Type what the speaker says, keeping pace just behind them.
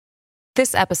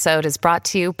This episode is brought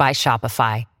to you by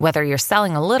Shopify. Whether you're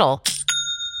selling a little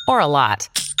or a lot,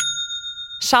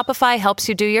 Shopify helps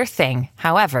you do your thing,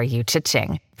 however you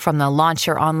cha-ching. From the launch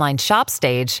your online shop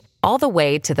stage, all the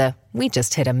way to the we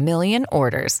just hit 1 million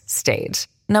orders stage.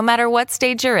 No matter what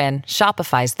stage you're in,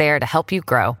 Shopify's there to help you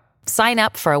grow. Sign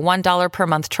up for a $1 per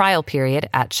month trial period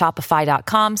at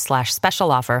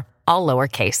shopify.com/special offer, all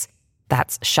lowercase.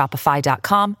 That's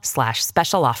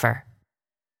shopify.com/special offer.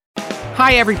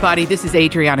 Hi, everybody. This is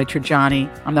Adriana Trajani.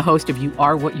 I'm the host of You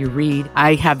Are What You Read.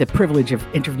 I have the privilege of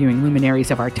interviewing luminaries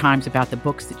of our times about the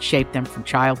books that shaped them from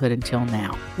childhood until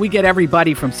now. We get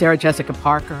everybody from Sarah Jessica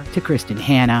Parker to Kristen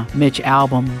Hanna, Mitch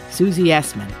Albom, Susie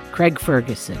Essman, Craig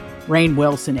Ferguson, Rainn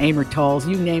Wilson, Amor Tolls,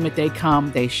 you name it, they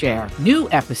come, they share. New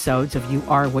episodes of You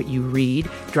Are What You Read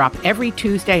drop every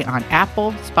Tuesday on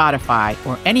Apple, Spotify,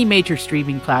 or any major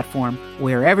streaming platform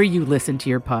wherever you listen to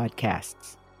your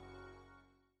podcasts.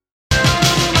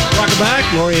 Welcome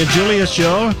back. Lori and Julia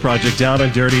Show, Project Down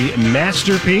and Dirty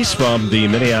masterpiece from the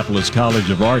Minneapolis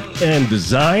College of Art and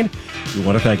Design. We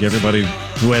want to thank everybody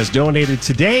who has donated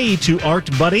today to Art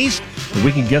Buddies.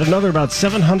 We can get another about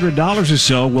 $700 or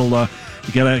so. We'll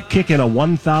get a kick in a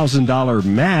 $1,000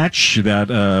 match that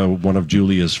one of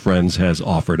Julia's friends has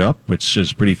offered up, which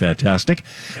is pretty fantastic.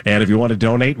 And if you want to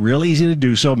donate, real easy to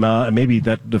do so. Maybe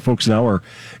that the folks now are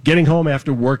getting home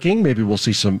after working. Maybe we'll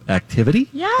see some activity.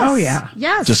 Yes. Oh, yeah.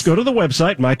 Yes. Just go to the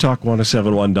website,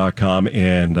 mytalk1071.com,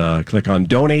 and click on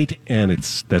donate, and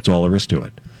that's all there is to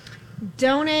it.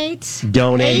 Donate, skate,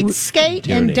 donate.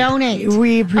 and donate.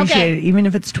 We appreciate it, even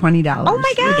if it's $20. Oh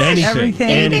my gosh!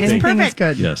 Anything is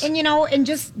good. Yes. And and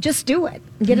just do it.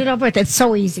 Get it over with. It's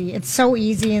so easy. And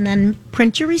then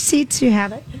print your receipts. You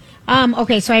have it.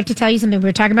 Okay, so I have to tell you something. We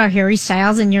were talking about Harry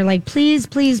Styles, and you're like, please.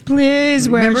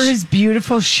 Remember his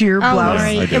beautiful sheer blouse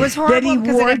Lori, it was horrible that he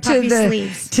wore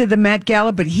to the Met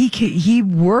Gala, but he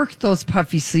worked those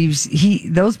puffy sleeves.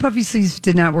 Those puffy sleeves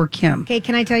did not work him. Okay,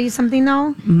 can I tell you something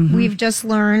though? Mm-hmm. We've just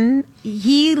learned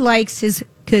he likes his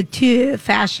couture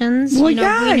fashions. Well, we know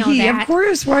that. Of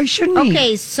course. Why shouldn't he?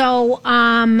 Okay, so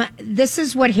this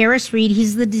is what Harris Reed,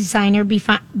 he's the designer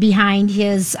behind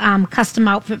his custom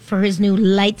outfit for his new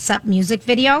Lights Up music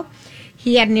video.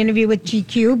 He had an interview with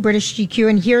GQ, British GQ,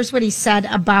 and here's what he said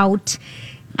about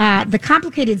the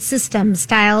complicated system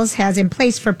Styles has in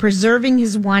place for preserving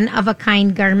his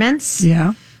one-of-a-kind garments.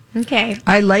 Yeah. Okay.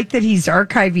 I like that he's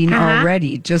archiving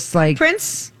already, just like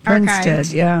Prince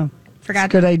did. Yeah.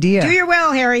 Forgot. Good idea. Do your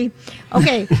will, Harry.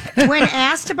 Okay. When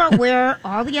asked about where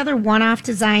all the other one-off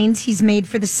designs he's made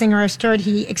for the singer are stored,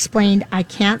 he explained, I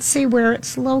can't say where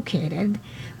it's located,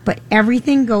 but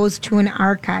everything goes to an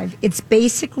archive. It's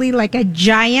basically like a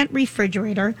giant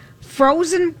refrigerator,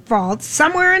 frozen vault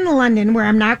somewhere in London where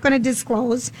I'm not going to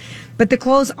disclose, but the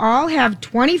clothes all have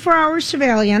 24-hour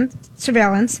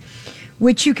surveillance,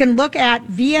 which you can look at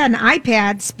via an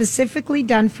iPad specifically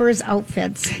done for his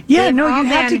outfits. Yeah, you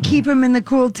have to keep them in the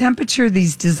cool temperature,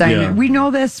 these designers. Yeah. We know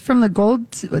this from the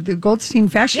Goldstein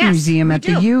Fashion Museum at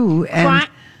the U. And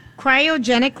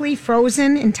cryogenically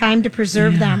frozen in time to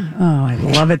preserve them. Oh, I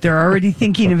love it. They're already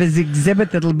thinking of his exhibit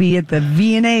that'll be at the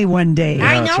V&A one day. Yeah,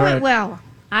 I know it will.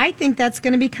 I think that's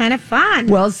going to be kind of fun.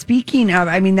 Well, speaking of,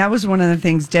 that was one of the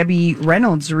ththings, Debbie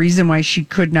Reynolds, the reason why she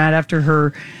could not, after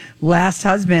her last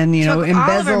husband,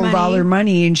 embezzled all her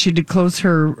money, and she had to close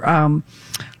her,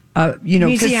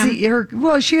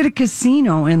 museum. She had a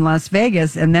casino in Las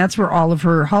Vegas, and that's where all of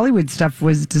her Hollywood stuff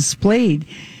was displayed.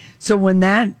 So when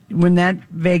that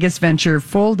Vegas venture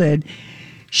folded,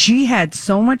 she had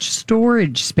so much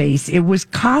storage space. It was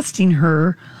costing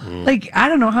her, I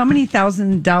don't know how many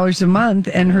 $1,000s a month.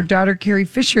 And her daughter, Carrie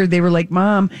Fisher, they were like,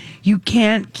 Mom, you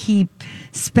can't keep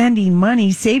spending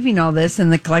money saving all this.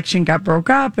 And the collection got broke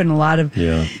up, and a lot of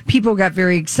people got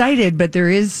very excited. But there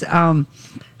is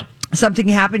something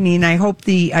happening. I hope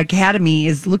the Academy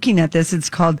is looking at this. It's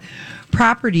called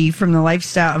Property from the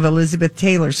Lifestyle of Elizabeth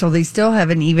Taylor. So they still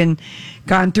haven't even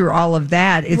gone through all of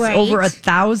that. It's over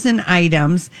 1,000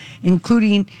 items,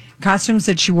 including costumes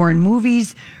that she wore in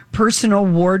movies, personal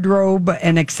wardrobe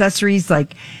and accessories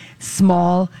like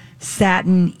small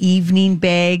satin evening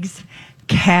bags,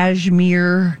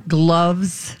 cashmere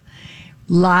gloves,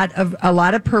 a lot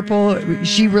of purple.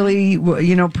 She really,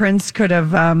 Prince could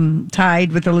have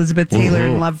tied with Elizabeth Taylor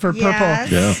in love for purple.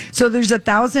 Yeah. So there's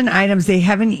 1,000 items. They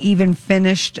haven't even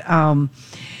finished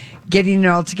getting it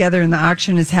all together, and the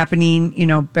auction is happening,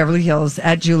 Beverly Hills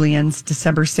at Julian's,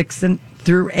 December 6th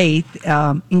through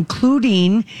 8th,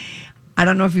 including, I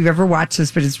don't know if you've ever watched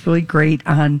this, but it's really great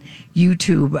on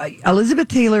YouTube. Elizabeth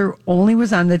Taylor only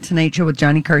was on The Tonight Show with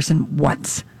Johnny Carson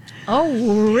once.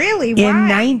 Oh, really? Why? In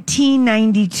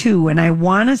 1992. And I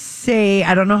want to say,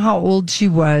 I don't know how old she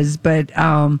was, but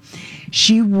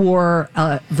she wore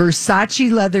a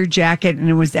Versace leather jacket, and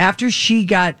it was after she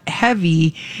got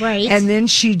heavy. Right. And then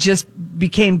she just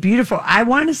became beautiful. I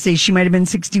want to say she might have been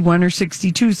 61 or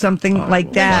 62, something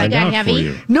like that. Find out for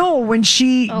you. No, when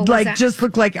she that? just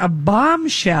looked like a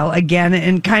bombshell again,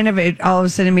 and kind of it all of a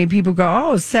sudden made people go,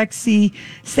 "Oh, sexies,"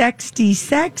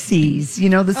 you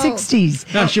know, the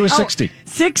 60s. No, she was 60.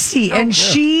 60, and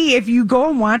she, if you go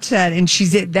and watch that, and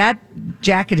that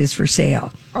jacket is for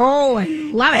sale. Oh, I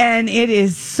love it. And it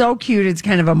is so cute. It's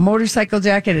kind of a motorcycle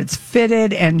jacket. It's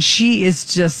fitted, and she is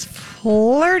just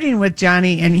flirting with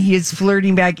Johnny, and he is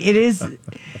flirting back. It is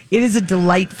a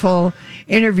delightful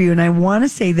interview, and I want to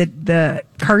say that the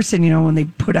Carson, you know, when they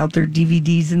put out their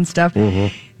DVDs and stuff,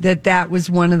 that was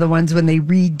one of the ones when they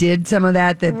redid some of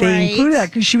that they included that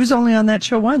because she was only on that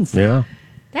show once. Yeah.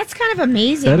 That's kind of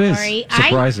amazing, That is Lori.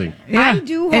 surprising. I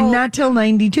do hope. And not till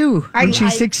 92 when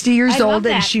she's 60 years I love old,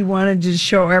 and that. she wanted to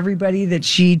show everybody that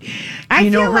she, I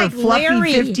feel her like fluffy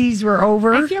Larry- 50s were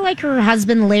over. I feel like her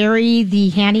husband, Larry, the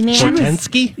handyman.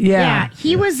 Portensky? Yeah.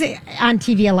 He was on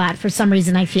TV a lot for some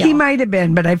reason, I feel. He might have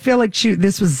been, but I feel like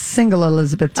this was single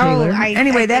Elizabeth Taylor.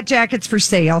 Anyway, that jacket's for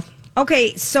sale,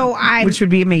 Okay, so which would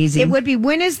be amazing. It would be.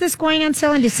 When is this going on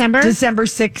sale? In December? December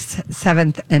 6th,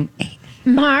 7th, and 8th.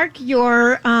 Mark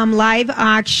your live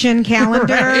auction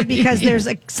calendar Right. because there's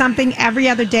something every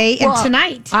other day. And Well,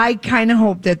 tonight. I kind of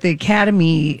hope that the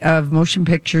Academy of Motion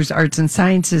Pictures, Arts and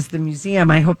Sciences, the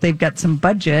museum, I hope they've got some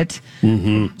budget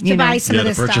to buy some of to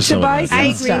this purchase stuff. some of that, some I yeah.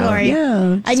 agree, stuff. Lori.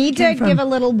 Yeah, I need to kind of fun. give a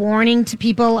little warning to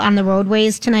people on the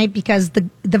roadways tonight because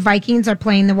the Vikings are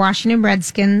playing the Washington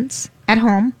Redskins at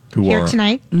home Who here are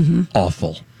tonight.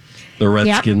 awful. The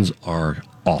Redskins are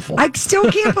awful. I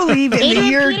still can't believe in the Adrian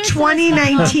year Peterson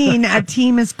 2019 a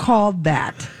team is called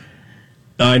that.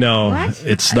 I know. What?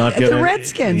 It's not The gonna,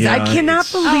 Redskins. yeah, I cannot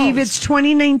it's- believe it's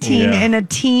 2019 Yeah. and a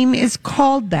team is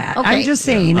called that. Okay. I'm just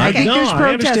saying. I think no, there's I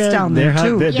protests understand. down there,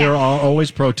 too. There are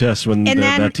always protests when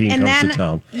that team comes to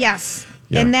town. Yes.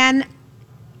 Yeah. And then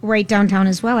right downtown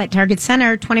as well at Target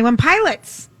Center, 21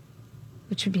 Pilots,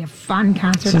 which would be a fun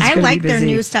concert. So it's I gonna like be their busy.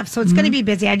 new stuff, so it's going to be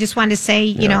busy. I just wanted to say,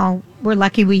 you know, we're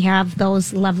lucky we have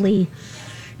those lovely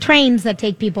trains that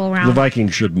take people around. The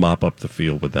Vikings should mop up the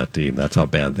field with that team. That's how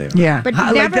bad they are. Yeah, But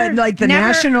like never- that, like the never-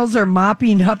 Nationals are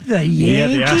mopping up the Yeah,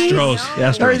 Yankees. the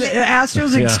Astros. Or the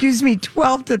Astros, Yeah. excuse me,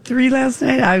 12-3 last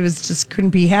night. I was just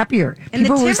couldn't be happier. and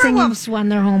the were singing. Timberwolves won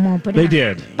their home opener. They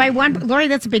did. By one. Lori,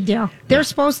 that's a big deal. They're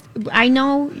supposed. I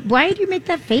know. Why did you make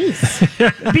that face?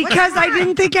 Because I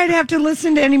didn't think I'd have to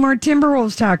listen to any more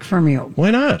Timberwolves talk from you.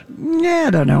 Why not? Yeah, I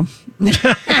don't know.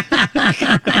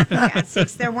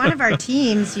 Yes, they're one of our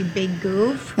teams. You big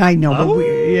goof. I know, but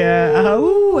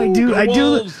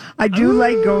I do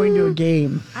like going to a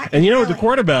game. And you know, the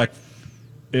quarterback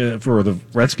for the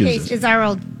Redskins Case is our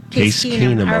old Case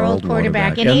Keenum, our old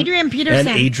quarterback, and Adrian Peterson.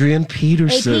 And Adrian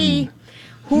Peterson. AP,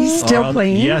 who He's still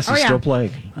playing? Yes, he's Oh, yeah. still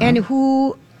playing. and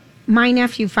who my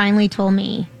nephew finally told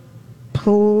me,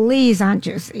 please, Aunt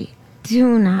Josie,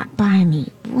 do not buy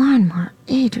me one more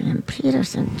Adrian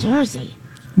Peterson jersey.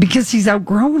 Because he's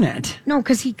outgrown it. No,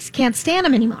 because he can't stand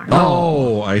him anymore.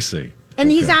 Oh, I see.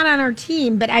 And he's not on our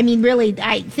team, but I mean, really,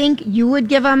 I think you would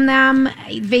give him a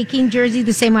Viking jersey,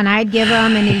 the same one I'd give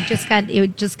him, and it just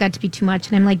got to be too much.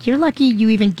 And I'm like, you're lucky you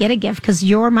even get a gift because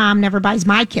your mom never buys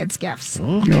my kids gifts.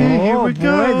 Oh, boy,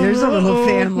 there's a little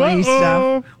family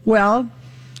stuff. Well,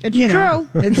 It's you true. know,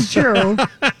 it's true.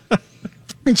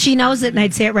 And she knows it, and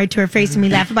I'd say it right to her face, and we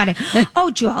laugh about it. Oh,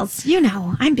 Jules, you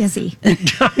know, I'm busy.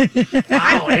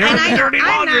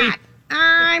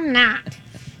 I'm not.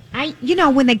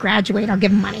 When they graduate, I'll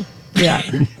give them money. Yeah.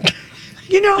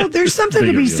 You know, there's something to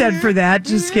Bigger be deal. said for that.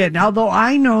 Just kidding. Although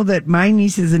I know that my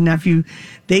nieces and nephew,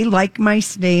 they like my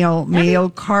snail mail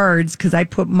cards because I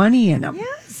put money in them.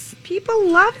 Yes, people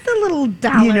love the little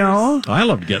dollars. You know, I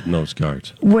loved getting those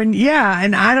cards.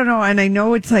 and I don't know, and I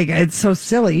know it's like it's so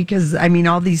silly because I mean,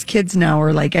 all these kids now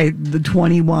are like the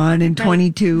 21 and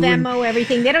 22. and, Venmo,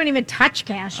 everything. They don't even touch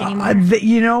cash anymore.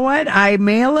 you know what? I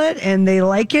mail it and they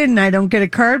like it, and I don't get a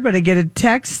card, but I get a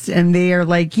text, and they are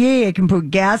like, "Yay! I can put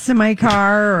gas in my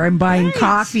car, or I'm buying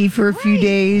coffee for a few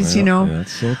days." You know,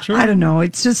 That's so true. I don't know.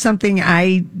 It's just something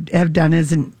I have done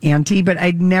as an auntie, but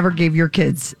I never gave your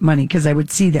kids money because I would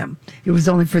see them. It was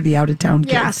only for the out of town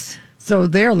kids. Yes. So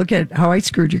there, look at how I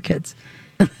screwed your kids.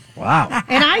 Wow.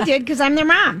 And I did because I'm their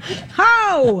mom.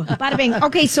 Ho! Bada bing.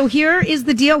 Okay, so here is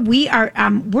the deal. We are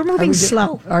we're moving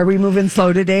slow. Are we moving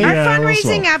slow today? Our Yeah, a little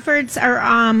fundraising slow. efforts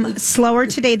are slower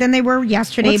today than they were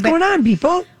yesterday. What's but going on,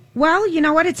 people? Well, you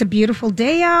know what? It's a beautiful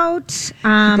day out. People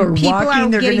are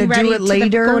walking. They're getting going to do it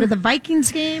later. Go to the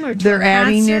Vikings game or to they're a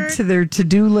adding concert. it to their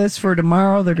to-do list for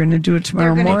tomorrow. They're going to do it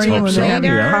tomorrow They're gonna morning do it when they have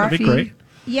later. their Yeah, coffee. that'd be great.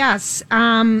 Yes.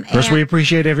 First, we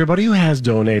appreciate everybody who has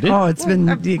donated. Oh, it's been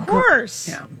Of course.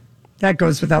 Yeah, that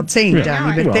goes without saying, Yeah.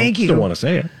 Johnny. But Well, thank you. Still want to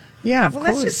say it. Yeah, of Well,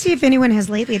 course. let's just see if anyone has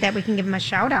lately that we can give them a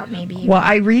shout out, maybe. Well,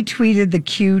 I retweeted the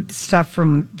cute stuff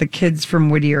from the kids from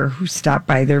Whittier who stopped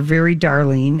by. They're very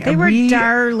darling. They were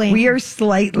darling. We are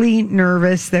slightly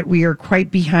nervous that we are quite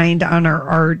behind on our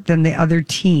art than the other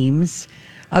teams.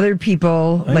 Other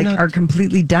people are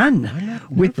completely done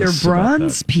with their nervous about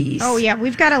bronze that. piece. Oh, yeah,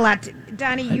 we've got a lot.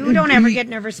 Donnie, you don't ever get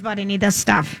nervous about any of this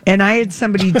stuff. And I had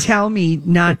somebody tell me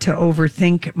not to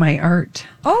overthink my art.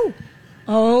 Oh.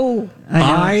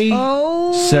 I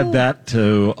Oh. said that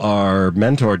to our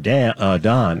mentor,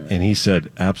 Don, and he said,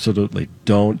 absolutely,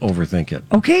 don't overthink it.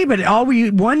 Okay, but all we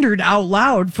wondered out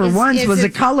loud for once is was a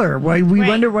it- color. Why we Right.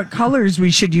 wonder what colors we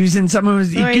should use, and someone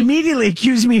was Right. immediately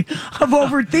accused me of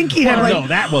overthinking. Well, I'm like, no,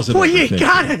 that wasn't Well, you overthinking.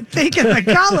 gotta think of the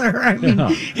color. I mean,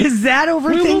 is that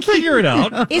overthinking? We'll figure it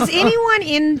out. Is anyone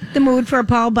in the mood for a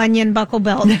Paul Bunyan buckle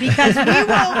belt? Because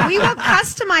we will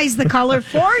customize the color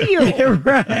for you.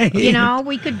 Right. You know,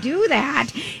 we could do that.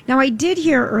 Now, I did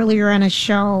hear earlier on a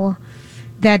show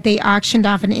that they auctioned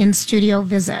off an in-studio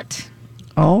visit.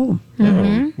 Oh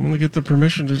I'm going to get the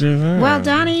permission to do that. Well,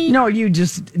 Donnie, no, you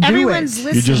just do everyone's it.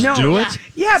 listening. You just do it?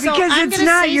 Yeah, So because I'm it's gonna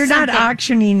not. say You're not something.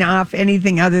 auctioning off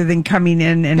anything other than coming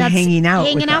in and That's hanging out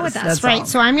with us, That's right? all.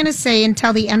 So I'm going to say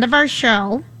until the end of our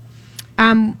show,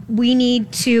 we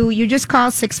need to. You just call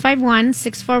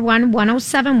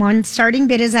 651-641-1071. Starting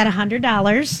bid is at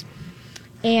 $100,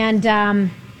 and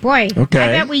boy, Okay. I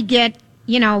bet we get.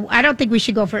 You know, I don't think we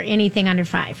should go for anything under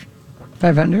 $500.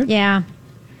 500. Yeah,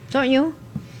 don't you?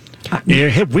 Yeah,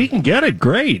 if we can get it,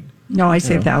 great. No, I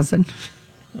say 1,000.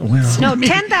 Well, No,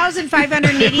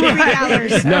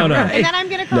 $10,583. No. And then I'm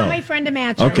going to call No. my friend a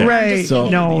match. Okay. Right. So-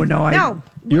 no. No.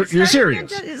 You're starting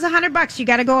serious? bid is $100. You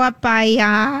got to go up by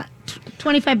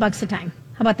 $25 a time.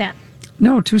 How about that?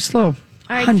 No, too slow.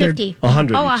 All right, 100. 50.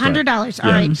 $100 Oh, each $100. All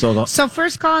Yeah. right. So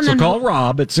first call and So then call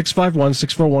Rob at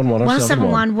 651-641-1071.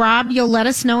 1071. Rob, you'll let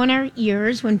us know in our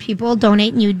ears when people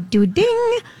donate and you do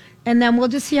ding. And then we'll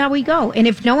just see how we go. And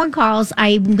if no one calls,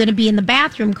 I'm going to be in the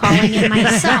bathroom calling in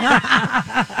myself.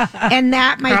 And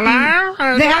that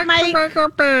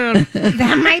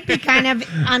might be kind of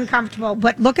uncomfortable.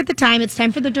 But look at the time. It's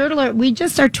time for the Dirt Alert. We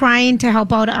just are trying to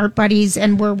help out our buddies,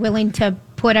 and we're willing to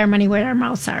put our money where our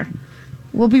mouths are.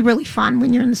 Will be really fun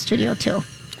when you're in the studio, too. All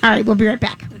right, we'll be right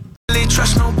back.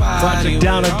 Project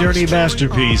Down a Dirty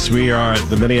Masterpiece. We are at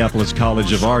the Minneapolis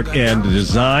College of Art and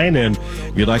Design, and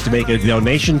if you'd like to make a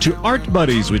donation to Art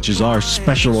Buddies, which is our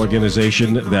special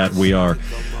organization that we are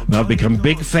have become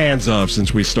big fans of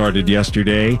since we started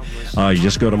yesterday, you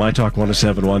just go to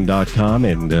mytalk1071.com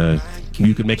and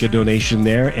you can make a donation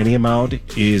there. Any amount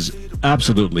is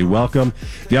absolutely welcome.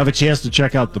 If you have a chance to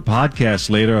check out the podcast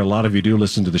later, a lot of you do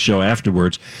listen to the show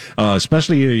afterwards,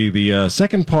 especially the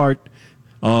second part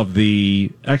of the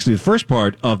first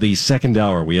part of the second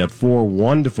hour. We had 4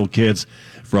 wonderful kids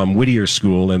from Whittier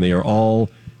School, and they are all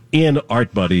in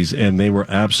Art Buddies, and they were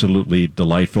absolutely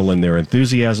delightful in their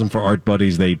enthusiasm for Art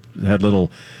Buddies. They had little,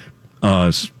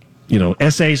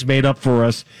 essays made up for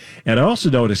us. And I also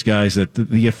noticed, guys, that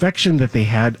the affection that they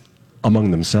had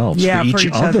among themselves, Yeah, for each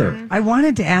other. I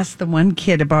wanted to ask the one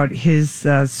kid about his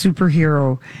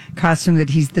superhero costume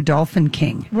that he's the Dolphin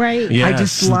King. Right. Yeah. I Yes,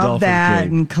 just the love Dolphin that.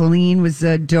 King. And Colleen was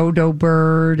a dodo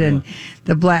bird and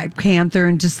the Black Panther.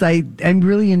 And just I'm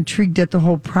really intrigued at the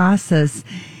whole process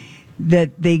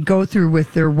that they go through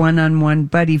with their one-on-one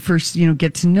buddy. First,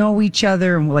 get to know each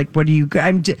other and what do you?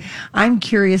 I'm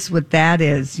curious what that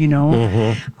is.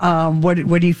 What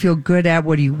do you feel good at?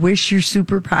 What do you wish your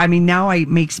superpower? I mean, now it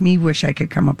makes me wish I could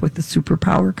come up with a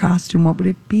superpower costume. What would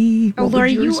it be? Oh, What would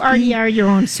Lori, yours you already be? are your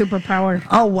own superpower.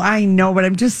 Oh, I know, but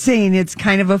I'm just saying it's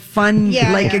kind of a fun,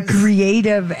 a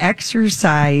creative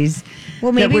exercise.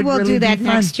 Well, that maybe would we'll really do that be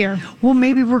fun. next year. Well,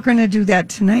 maybe we're going to do that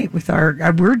tonight with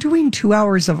we're doing 2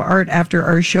 hours of art after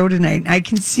our show tonight. I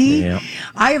can see, Yeah.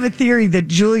 I have a theory that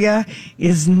Julia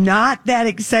is not that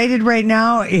excited right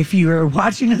now. If you are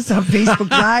watching us on Facebook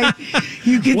Live,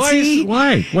 you can see.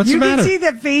 Why? What's you the matter? can see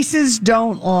that faces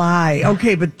don't lie.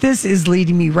 Okay, but this is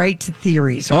leading me right to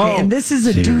theories. Okay, Oh, and this is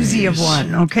a doozy of theories.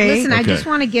 one. Okay, Listen, I Okay. just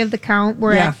want to give the count.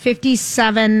 We're Yeah. at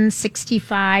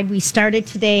 57.65. We started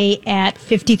today at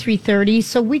 53.30,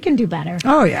 so we can do better.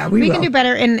 Oh yeah, we will. can do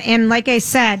better. And like I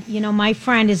said, my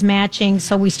friend is matching,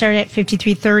 so we started at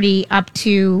 53.30 up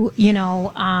to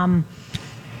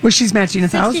Well, she's matching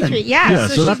 1,000. 63, yeah. Yeah,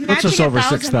 so that she's puts us matching over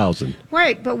 1,000. 6,000.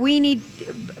 Right, but we need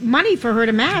money for her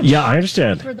to match. Yeah, I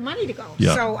understand. For the money to go.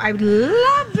 Yeah. So I would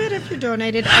love it if you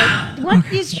donated. What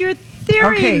is your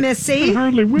theory, Okay. Missy?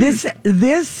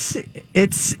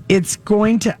 It's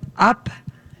going to up.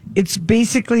 It's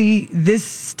basically this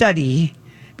study,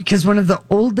 because one of the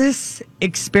oldest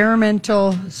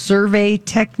experimental survey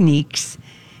techniques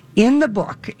in the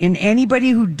book, in anybody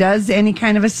who does any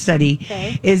kind of a study,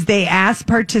 is they ask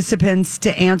participants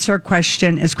to answer a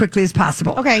question as quickly as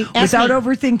possible. Okay, ask without me.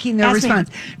 overthinking their Ask me. response.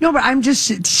 No, but I'm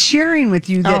just sharing with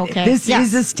you that this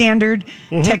is a standard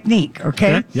technique,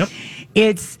 okay? Yep.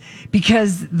 It's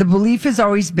because the belief has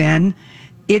always been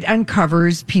it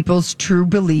uncovers people's true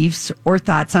beliefs or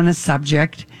thoughts on a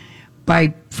subject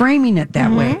by framing it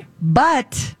that way.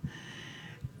 But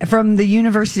from the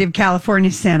University of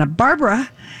California, Santa Barbara,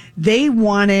 they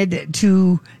wanted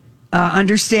to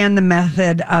understand the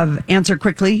method of answer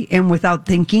quickly and without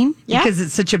thinking, because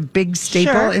it's such a big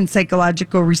staple in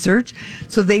psychological research.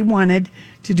 So they wanted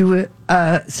to do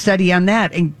a study on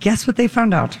that. And guess what they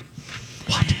found out?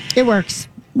 It works.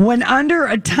 When under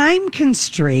a time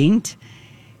constraint,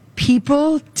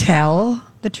 people tell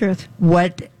The truth.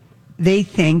 what they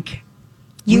think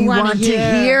You we wanna want to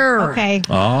hear. Okay.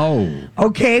 Oh.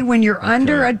 Okay, when you're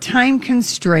under a time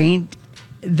constraint,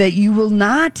 that you will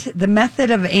not, the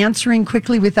method of answering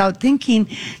quickly without thinking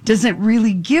doesn't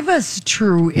really give us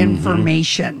true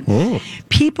information.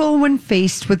 People, when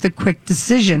faced with a quick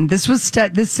decision, this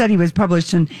study was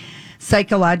published in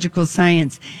Psychological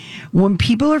Science. When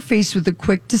people are faced with a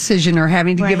quick decision or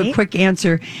having to give a quick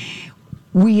answer,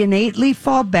 we innately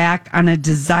fall back on a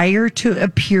desire to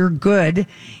appear good,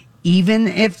 even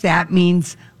if that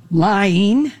means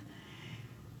lying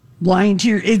to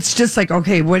your, it's just like,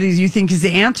 okay, what do you think is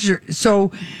the answer?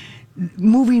 So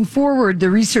moving forward,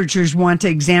 the researchers want to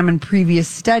examine previous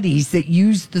studies that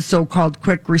use the so-called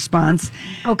quick response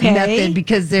method,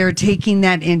 because they're taking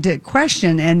that into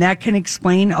question, and that can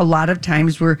explain a lot of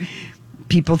times where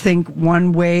people think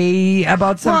one way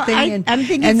about something,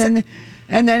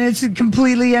 and then it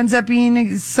completely ends up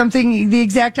being something the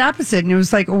exact opposite. And it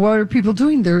was like, well, what are people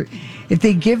doing? If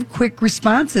they give quick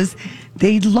responses,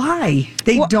 they lie.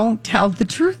 They don't tell the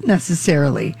truth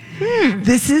necessarily.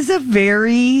 This is a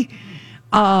very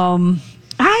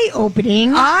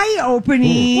eye-opening.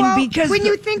 Because when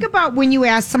you think about when you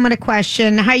ask someone a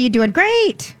question, how you doing?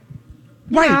 Great.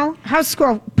 You know, how's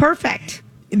school? Perfect.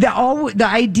 The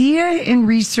idea in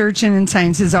research and in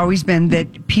science has always been that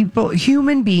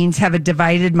human beings have a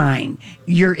divided mind.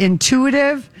 You're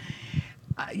intuitive.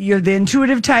 You're the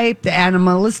intuitive type, the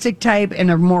animalistic type, and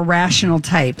a more rational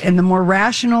type. And the more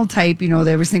rational type, they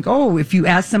always think, if you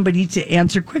ask somebody to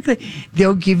answer quickly,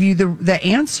 they'll give you the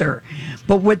answer.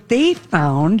 But what they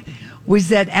found was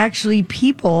that actually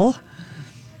people,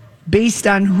 based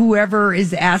on whoever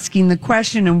is asking the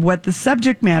question and what the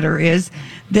subject matter is,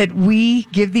 that we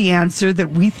give the answer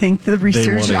that we think the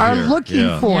researchers are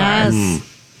looking for. Yes.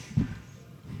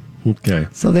 Okay.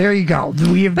 So there you go.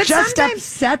 We have just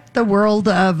upset the world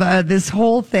of this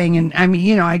whole thing. And I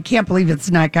mean, I can't believe it's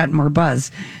not gotten more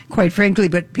buzz, quite frankly,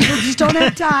 but people just don't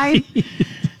have time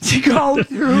to go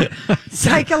through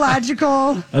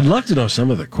psychological. I'd love to know some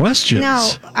of the questions.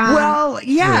 No.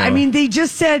 I mean, they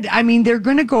just said, they're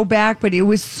going to go back, but it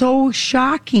was so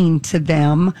shocking to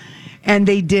them. And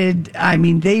they did,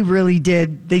 they really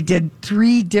did. They did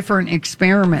 3 different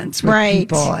experiments with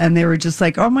people. And they were just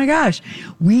like, oh my gosh,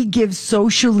 we give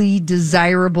socially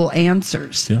desirable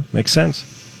answers. Yeah, makes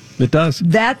sense. It does.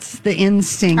 That's the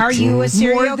instinct. Are you a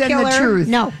serial more than killer? the truth.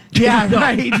 No. Yeah,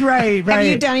 right. Have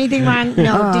you done anything wrong?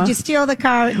 No. Did you steal the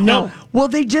car? No. Well,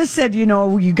 they just said, you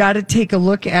got to take a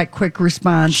look at quick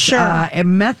response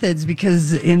and methods,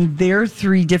 because in their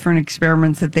 3 different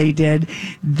experiments that they did,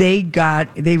 they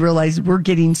realized we're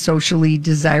getting socially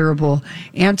desirable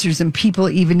answers, and people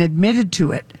even admitted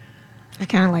to it. I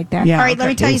kind of like that. Yeah, all right, let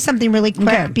me tell you something really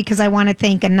quick, because I want to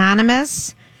thank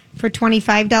Anonymous for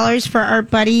 $25 for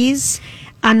Art Buddies.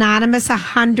 Anonymous,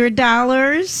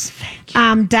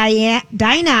 $100.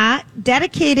 Dinah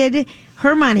dedicated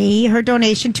her money, her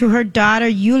donation, to her daughter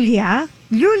Yulia,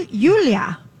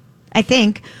 I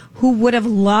think, who would have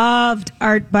loved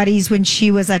Art Buddies when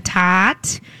she was a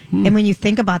tot. And when you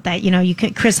think about that, you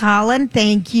can. Chris Holland,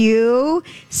 thank you.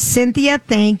 Cynthia,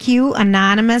 thank you.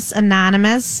 Anonymous.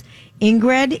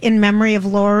 Ingrid, in memory of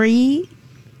Lori.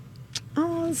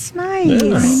 Oh, it's nice.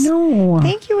 Yeah. I know.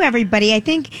 Thank you, everybody. I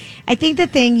think the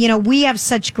thing, we have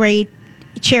such great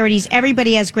charities.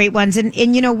 Everybody has great ones. And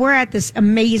we're at this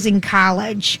amazing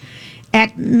college.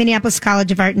 at Minneapolis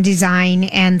College of Art and Design,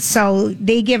 and so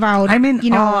they give out. I'm in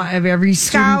awe of every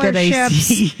student that I scholarships.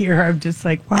 see here. I'm just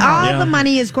like, wow. All the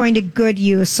money is going to good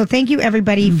use. So thank you,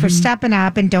 everybody, for stepping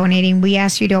up and donating. We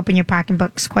ask you to open your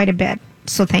pocketbooks quite a bit.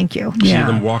 So thank you. See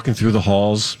them walking through the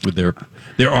halls with their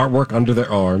artwork under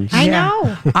their arms. I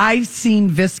know. I've seen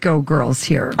Visco girls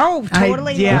here. Oh,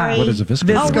 totally, Lori. What is a Visco?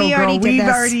 Visco we already girl. did We've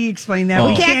this. already explained that. Oh.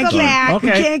 We Can't go keep- back. We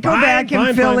can't go Fine, back and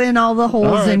fine, fill fine. in all the holes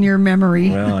All right. in your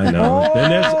memory. Well, I know.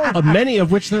 And there's many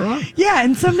of which there are. Yeah,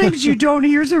 and sometimes you don't.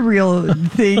 Here's a real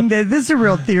thing. This is a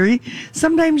real theory.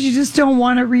 Sometimes you just don't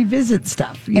want to revisit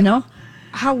stuff. You know.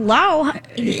 Hello.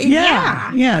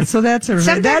 Yeah. So that's a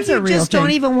Sometimes that's you a real just thing.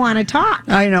 don't even want to talk.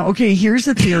 I know. Okay, here's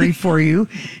a theory for you.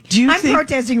 Do you I'm think?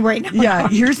 protesting right now. Yeah,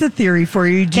 here's a theory for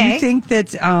you. Do Okay. you think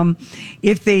that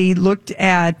if they looked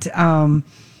at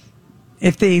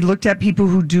people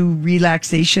who do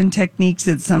relaxation techniques,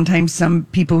 that sometimes some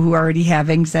people who already have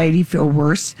anxiety feel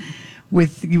worse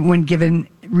when given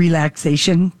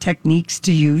relaxation techniques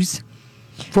to use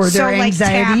for So their like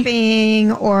anxiety?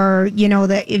 tapping, or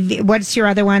what's your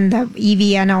other one? The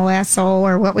EVNOSO,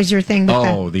 or what was your thing?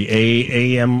 With The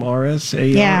AMRS?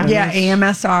 Yeah. Yeah,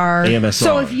 AMSR. AMSR.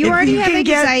 So if you already have can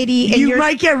get- anxiety and you you're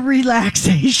might get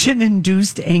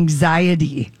relaxation-induced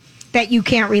anxiety that you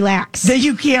can't relax. that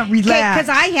you can't relax. Because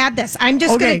I had this. I'm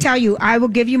just going Okay. to tell you. I will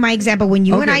give you my example. When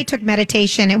you and Okay. I took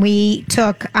meditation, and we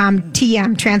took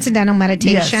TM, Transcendental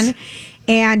Meditation, Yes.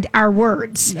 and our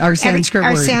words. Our Sanskrit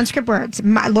Our word. Sanskrit words.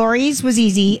 Lori's was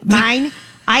easy. Mine,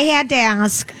 I had to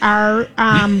ask our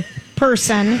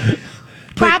person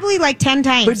probably like 10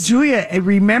 times. But Julia,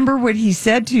 remember what he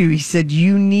said to you. He said,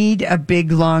 you need a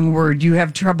big, long word. You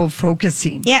have trouble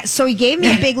focusing. Yeah, so he gave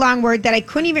me a big long word that I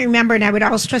couldn't even remember, and I would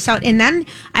always stress out. And then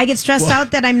I get stressed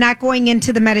out that I'm not going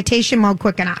into the meditation mode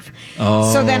quick enough.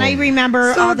 So then I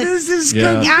remember So all the. this is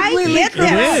Yeah. I completely get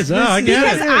this. It is. Oh, I get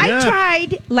because it. I Yeah.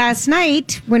 tried last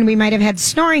night when we might have had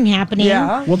snoring happening.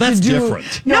 Yeah. Well, that's To do-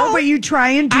 different. No, No, but you try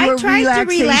and do I a tried to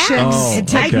relaxation relax. Oh, okay.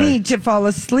 technique to fall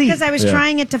asleep. Because I was Yeah.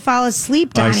 trying it to fall asleep,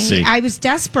 I Donnie. see. I was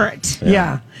desperate.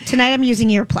 yeah. Tonight I'm using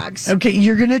earplugs. Okay,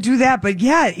 you're going to do that, but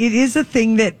yeah, it is a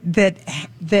thing that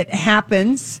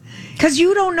happens. Because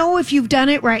you don't know if you've done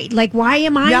it right. Like, why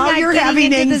am I Now not you're getting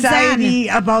having into the Zen? anxiety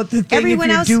about the thing Everyone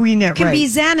if you're else doing it can right. be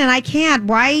Zen and I can't.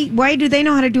 Why do they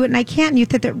know how to do it and I can't? And you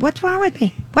think, what's wrong with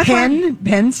me? What's wrong?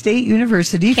 Penn State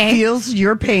University Okay. feels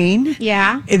your pain.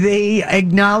 Yeah. They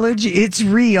acknowledge it's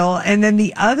real. And then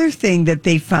the other thing that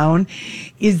they found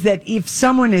is that if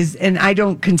someone is, and I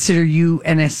don't consider you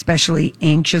an especially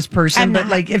anxious person, I'm but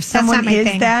not. like if That's someone not my is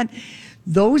thing. that,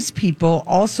 those people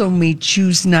also may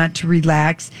choose not to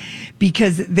relax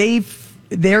because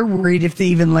they're worried if they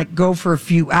even let go for a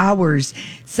few hours,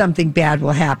 something bad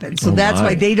will happen. So Oh, that's my.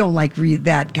 why they don't like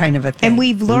that kind of a thing. And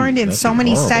we've learned in that'd so be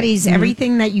many horrible. studies,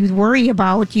 everything that you worry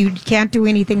about, you can't do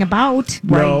anything about.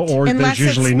 No, Right. or Unless there's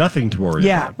usually it's- nothing to worry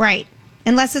Yeah. about. Right.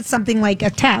 Unless it's something like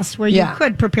a test where Yeah. you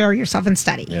could prepare yourself and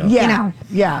study. Yeah. Yeah, You know.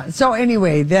 yeah. So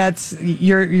anyway, that's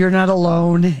you're not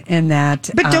alone in that.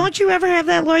 But don't you ever have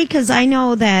that, Lori? Because I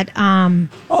know that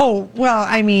Oh well,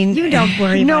 I mean, You don't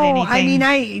worry no, about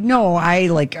anything. I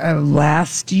like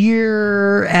last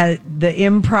year at the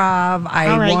Improv. I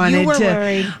All right, you wanted were to.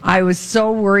 worried. I was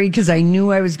so worried because I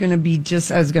knew I was going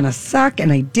to I was going to suck,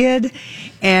 and I did.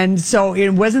 And so it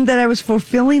wasn't that I was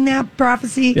fulfilling that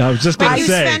prophecy. Yeah, I was just going but to you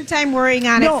say. spent time worrying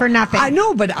on it for nothing. I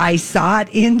know, but I saw it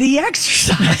in the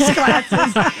exercise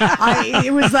classes.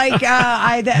 It was like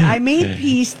I made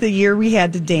peace the year we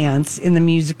had to dance in the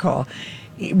musical.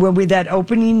 When we that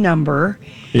opening number,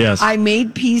 Yes. I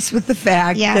made peace with the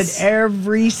fact Yes. that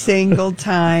every single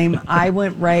time I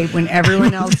went right when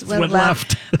everyone else went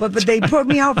left. But they put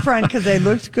me out front because I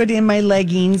looked good in my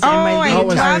leggings and my Oh, I Oh,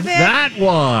 was love it. that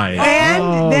why?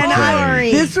 and then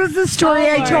Okay. this was the story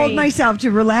I told Lori. myself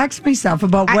to relax myself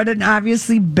about what an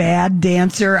obviously bad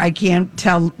dancer. I can't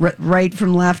tell right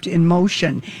from left in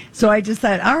motion. So I just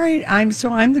thought, all right, I'm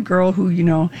the girl who,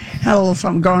 had a little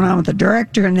something going on with the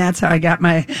director, and that's how I got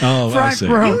my Oh, I front see.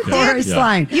 row You did. chorus Yeah.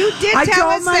 line. You did tell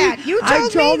us that. You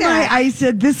told me that. I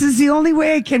said, this is the only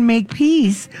way I can make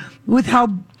peace with how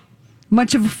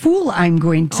much of a fool I'm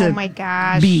going to Oh, my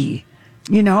gosh. be.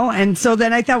 And so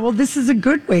then I thought, well, this is a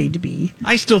good way to be.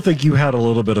 I still think you had a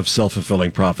little bit of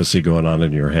self-fulfilling prophecy going on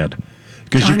in your head.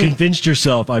 Because you Donnie. convinced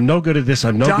yourself, I'm no good at this,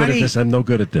 I'm no good at Donnie. this, I'm no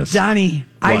good at this. Donnie,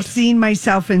 What? I've seen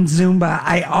myself in Zumba.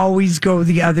 I always go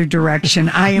the other direction.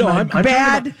 I am No, a I'm talking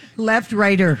bad about- left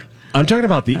righter. I'm talking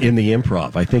about in the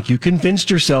improv. I think you convinced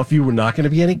yourself you were not going to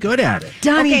be any good at it.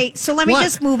 Donnie, Okay, so let me what?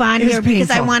 just move on It is here because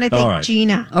I painful. want to thank All right.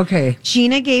 Gina. Okay.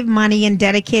 Gina gave money and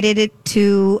dedicated it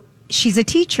to she's a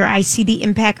teacher. I see the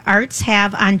impact arts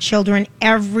have on children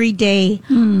every day.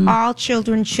 All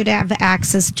children should have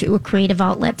access to a creative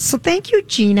outlet. So thank you,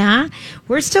 Gina.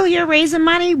 We're still here raising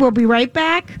money. We'll be right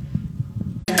back.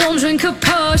 Don't drink a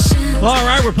potion. All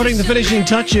right, we're putting the finishing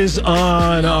touches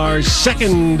on our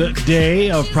second day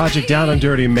of Project Down and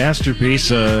Dirty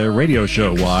Masterpiece, radio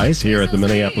show-wise, here at the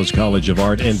Minneapolis College of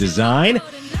Art and Design.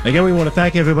 Again, we want to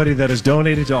thank everybody that has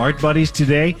donated to Art Buddies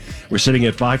today. We're sitting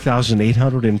at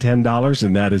 $5,810,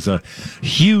 and that is a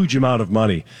huge amount of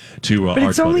money to Art But Buddies.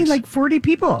 it's only like 40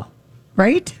 people,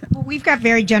 right? Well, we've got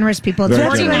very generous people. It's Very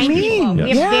 49 generous. people.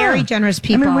 Yes. We have very generous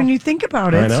people. I mean, when you think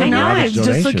about I it, know, so now average I'm just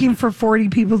donation. looking for 40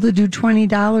 people to do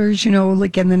 $20,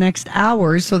 like in the next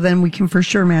hour, so then we can for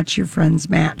sure match your friend's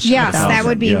match. Yes, that 1,000,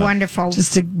 would be yeah. wonderful.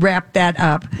 Just to wrap that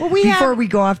up. Well, we before have- we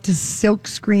go off to silk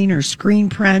screen or screen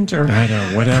print or I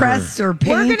know, whatever. press or paint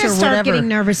We're going to or start whatever. getting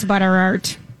nervous about our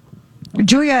art.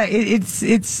 Julia, it's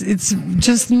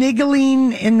just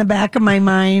niggling in the back of my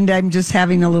mind. I'm just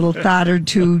having a little thought or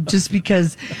two, just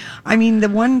because. I mean, the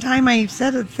one time I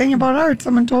said a thing about art,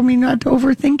 someone told me not to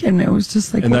overthink, and it was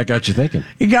just like, And that got you thinking.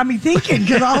 it got me thinking,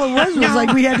 because all it was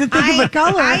like we had to think of a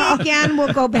color. I again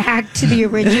will go back to the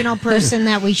original person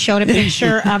that we showed a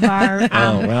picture of our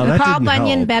well, that Paul didn't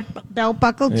Bunyan help. belt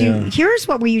buckle. Yeah. Here's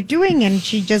what were you doing? And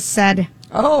she just said,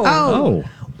 Oh.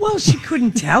 Well, she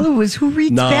couldn't tell. It was who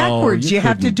reads No, backwards. you You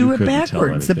have to couldn't- do you it couldn't tell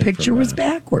backwards. The anything picture from was that.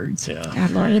 backwards. God,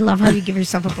 Lori, I love how you give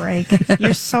yourself a break.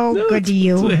 You're so good to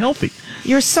you. It's healthy.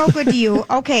 You're so good to you.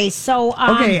 Okay, so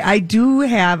Okay, I do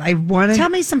have. I want to tell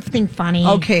me something funny.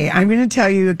 Okay, I'm going to tell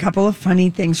you a couple of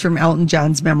funny things from Elton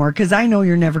John's memoir because I know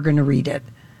you're never going to read it.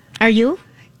 Are you?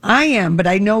 I am, but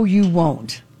I know you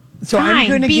won't. So I'm Fine,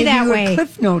 going to be give that you way. a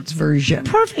Cliff Notes version.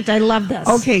 Perfect. I love this.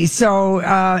 Okay, so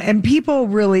and people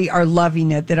really are loving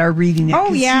it that are reading it. Oh,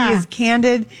 'cause yeah. he is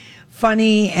candid,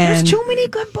 funny, and There's too many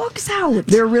good books out.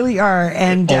 There really are,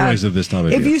 and Always at this time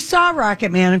of if year. you saw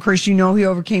Rocket Man, of course, you know he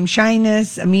overcame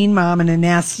shyness, a mean mom, and a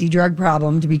nasty drug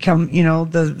problem to become,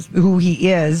 who he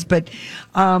is. But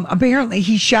apparently,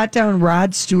 he shot down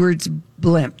Rod Stewart's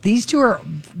blimp. These two are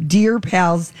dear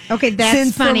pals. Okay, that's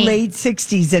since funny. the late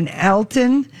 '60s, and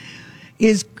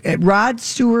Rod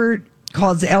Stewart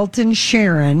calls Elton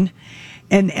Sharon,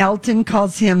 and Elton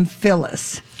calls him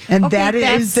Phyllis. And Okay, that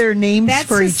that's- is their names that's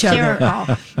for each other.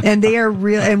 hysterical. And they are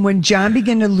real. And when John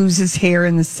began to lose his hair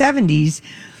in the 70s,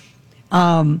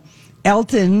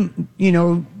 Elton,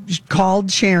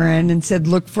 called Sharon and said,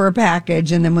 look for a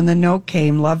package. And then when the note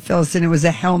came, love Phyllis, and it was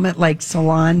a helmet like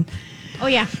salon Oh,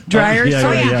 yeah. dryer, yeah,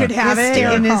 so yeah, he yeah. could have it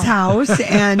in Hysterical. his house.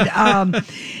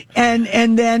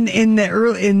 And then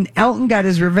in Elton got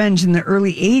his revenge in the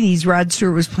early 80s. Rod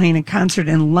Stewart was playing a concert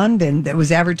in London that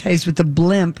was advertised with a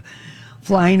blimp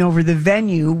flying over the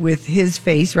venue with his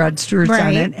face, Rod Stewart's on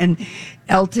Right. it, and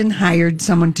Elton hired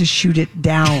someone to shoot it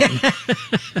down.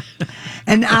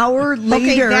 An hour Okay,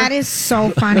 later, that is so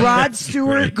funny. Rod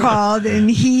Stewart called and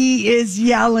he is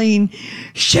yelling,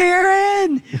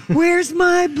 Sharon, where's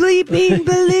my bleeping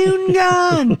balloon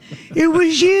gone? It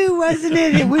was you, wasn't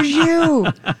it? It was you.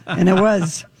 And it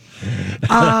was.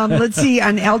 Let's see.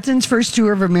 On Elton's first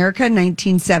tour of America in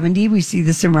 1970, we see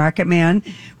this in Rocket Man.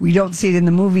 We don't see it in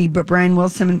the movie, but Brian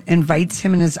Wilson invites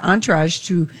him and his entourage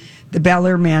to the Bel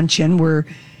Air mansion where,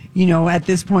 at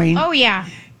this point, Oh, yeah.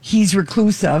 he's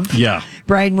reclusive. Yeah.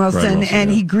 Brian Wilson. Brian Wilson, and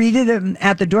yeah. he greeted him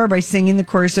at the door by singing the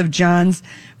chorus of John's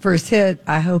first hit,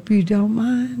 I Hope You Don't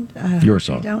Mind. I Hope Your You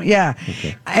song. Don't. Yeah.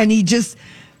 Okay. And he just,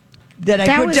 I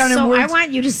That put was down in so. words. I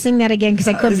want you to sing that again because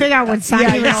I couldn't figure out what song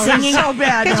yeah, you were I know, it was singing. so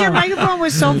bad, Because your no. microphone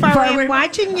was so far Far away. away. I'm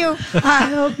watching you. I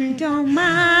hope you don't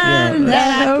mind Yeah,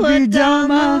 that I hope put you down don't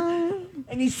my- mind.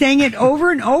 And he sang it over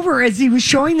and over as he was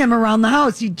showing them around the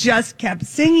house. He just kept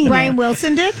singing Brian it.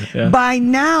 Wilson did? By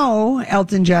now,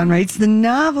 Elton John writes, the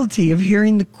novelty of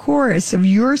hearing the chorus of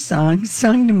your song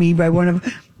sung to me by one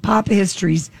of pop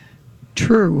history's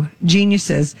true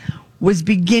geniuses was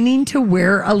beginning to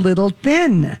wear a little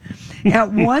thin.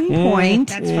 At one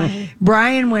point,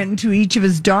 Brian went into each of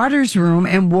his daughter's room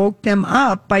and woke them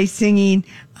up by singing,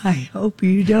 I hope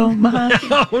you don't mind.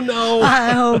 Oh, no.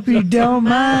 I hope you don't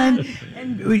mind.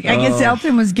 And I guess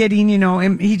Elton was getting,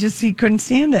 he couldn't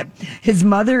stand it. His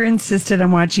mother insisted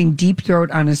on watching Deep Throat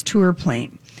on his tour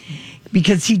plane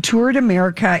because he toured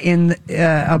America in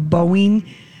a Boeing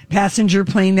passenger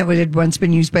plane that had once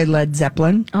been used by Led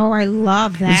Zeppelin. Oh, I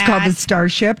love that. It's called the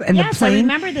Starship, and Yes, the plane. I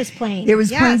remember this plane. It was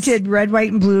Yes. Mm-hmm. painted red,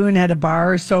 white, and blue, and had a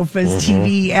bar, sofas,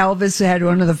 TV. Elvis had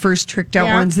one of the first tricked out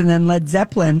Yeah. ones, and then Led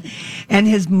Zeppelin. And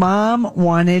his mom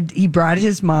he brought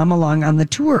his mom along on the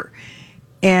tour,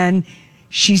 and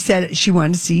she said she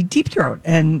wanted to see Deep Throat,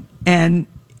 and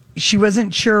she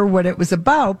wasn't sure what it was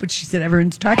about, but she said,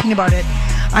 everyone's talking about it.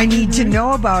 I need to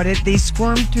know about it. They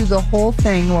squirmed through the whole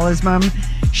thing while his mom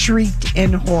shrieked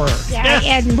in horror. Yeah,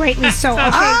 and rightly so. Okay,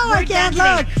 I can't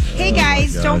look. Hey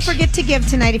guys, don't forget to give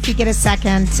tonight if you get a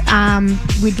second.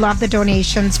 We'd love the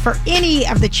donations for any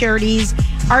of the charities.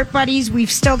 Art Buddies,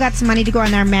 we've still got some money to go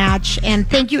on our match. And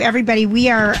thank you, everybody. We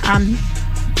are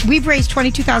we've raised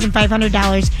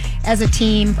 $22,500 as a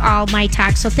team, all My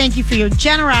Talk. So thank you for your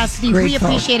generosity. Grateful.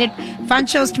 We appreciate it. Fun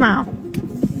shows tomorrow.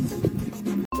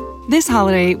 This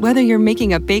holiday, whether you're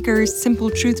making a Baker's Simple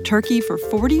Truth turkey for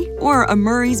 40 or a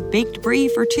Murray's Baked Brie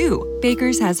for 2,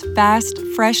 Baker's has fast,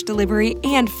 fresh delivery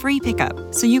and free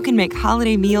pickup, so you can make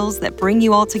holiday meals that bring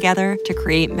you all together to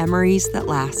create memories that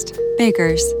last.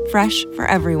 Baker's, fresh for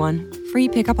everyone. Free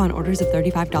pickup on orders of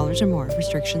 $35 or more.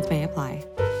 Restrictions may apply.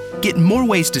 Get more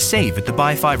ways to save at the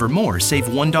Buy 5 or More Save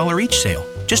 $1 each sale.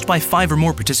 Just buy 5 or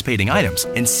more participating items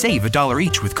and save $1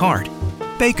 each with card.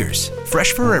 Baker's,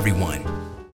 fresh for everyone.